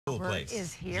Cool place.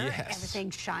 Is here. Yes. Everything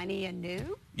shiny and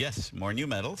new. Yes, more new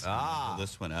medals. Ah, pull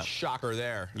this one up. Shocker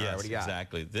there. Yes, All right, what do you got?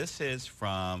 exactly. This is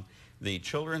from the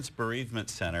Children's Bereavement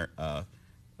Center of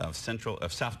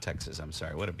South Texas. I'm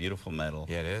sorry. What a beautiful medal.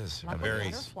 Yeah, it is. Like a very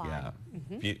butterfly.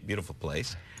 beautiful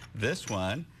place. This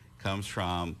one comes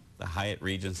from the Hyatt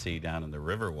Regency down in the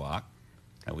Riverwalk.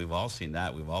 And we've all seen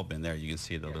that. We've all been there. You can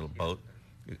see the little boat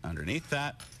underneath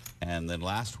that. And the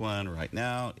last one right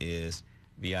now is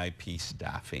VIP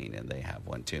staffing, and they have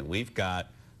one too. And we've got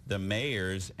the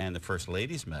mayor's and the first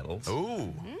lady's medals.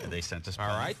 Ooh. And they sent us All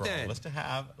right, for then. all of us to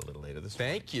have a little later this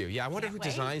morning. Thank you. Yeah, I wonder Can't who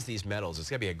wait. designs these medals. It's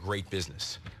got to be a great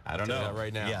business. I don't I'll tell know. you that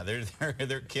right now. Yeah,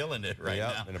 they're killing it right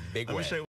Yep, now. in a big Let me way. show you